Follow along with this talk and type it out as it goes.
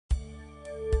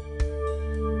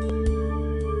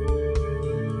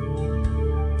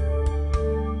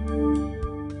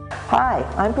Hi,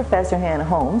 I'm Professor Hannah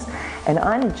Holmes, and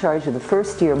I'm in charge of the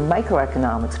first-year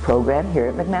microeconomics program here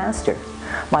at McMaster.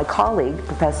 My colleague,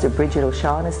 Professor Bridget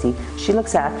O'Shaughnessy, she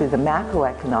looks after the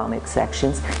macroeconomics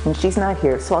sections, and she's not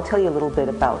here, so I'll tell you a little bit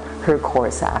about her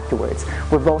course afterwards.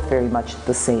 We're both very much at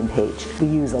the same page. We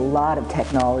use a lot of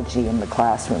technology in the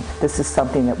classroom. This is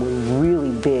something that we're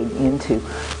really big into,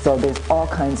 so there's all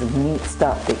kinds of neat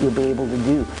stuff that you'll be able to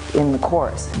do in the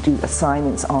course. Do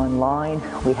assignments online,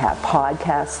 we have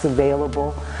podcasts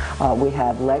available, we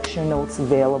have lecture notes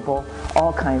available,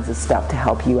 all kinds of stuff to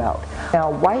help you out. Now,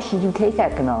 why should you take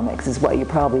economics is what you're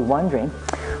probably wondering.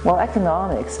 Well,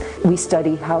 economics, we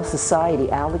study how society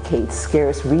allocates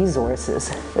scarce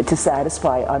resources to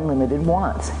satisfy unlimited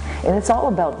wants. And it's all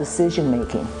about decision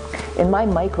making. In my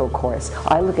micro course,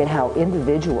 I look at how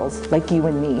individuals, like you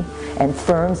and me, and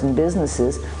firms and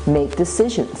businesses make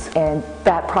decisions. And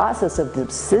that process of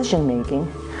decision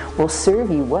making will serve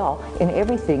you well in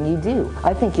everything you do.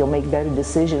 I think you'll make better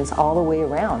decisions all the way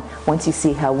around once you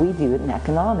see how we do it in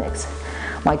economics.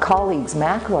 My colleague's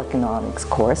macroeconomics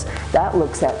course, that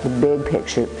looks at the big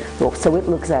picture. So it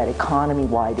looks at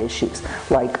economy-wide issues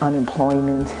like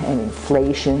unemployment and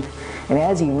inflation. And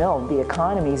as you know, the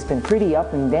economy's been pretty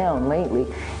up and down lately,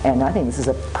 and I think this is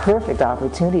a perfect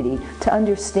opportunity to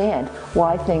understand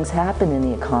why things happen in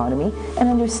the economy and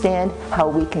understand how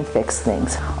we can fix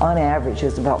things. On average,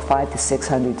 there's about 500 to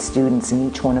 600 students in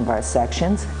each one of our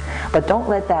sections, but don't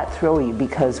let that throw you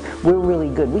because we're really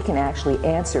good. We can actually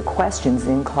answer questions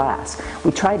in class.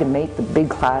 We try to make the big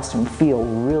classroom feel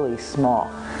really small,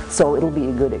 so it'll be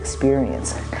a good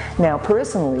experience. Now,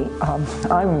 personally,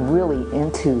 I'm really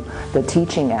into the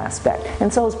teaching aspect,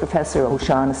 and so is Professor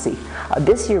O'Shaughnessy.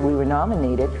 This year we were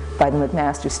nominated by the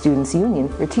McMaster Students Union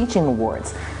for Teaching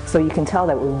Awards, so you can tell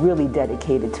that we're really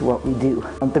dedicated to what we do.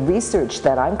 The research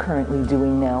that I'm currently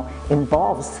doing now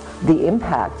involves the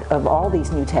impact of all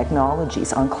these new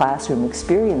technologies on classroom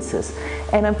experiences,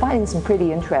 and I'm finding some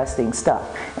pretty interesting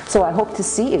stuff. So I hope to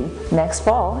see you next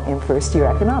fall in first year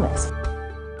economics.